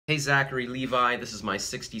Hey Zachary Levi, this is my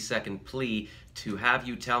 60-second plea to have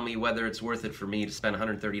you tell me whether it's worth it for me to spend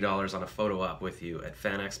 $130 on a photo op with you at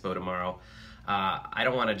FanExpo tomorrow. I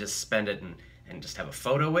don't want to just spend it and just have a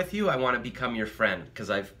photo with you. I want to become your friend because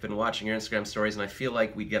I've been watching your Instagram stories and I feel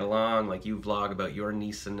like we get along, like you vlog about your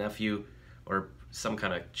niece and nephew or some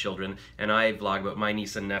kind of children, and I vlog about my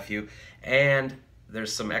niece and nephew, and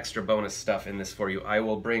there's some extra bonus stuff in this for you. I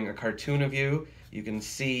will bring a cartoon of you. You can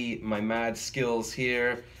see my mad skills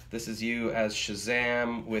here. This is you as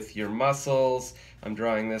Shazam with your muscles. I'm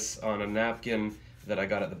drawing this on a napkin that I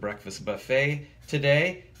got at the breakfast buffet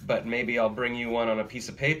today, but maybe I'll bring you one on a piece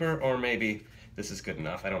of paper, or maybe this is good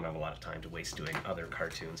enough. I don't have a lot of time to waste doing other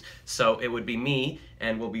cartoons. So it would be me,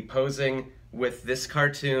 and we'll be posing with this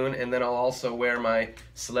cartoon, and then I'll also wear my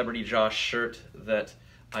Celebrity Josh shirt that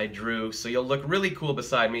I drew, so you'll look really cool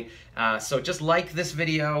beside me. So just like this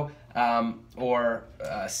video, or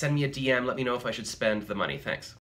send me a DM, let me know if I should spend the money. Thanks.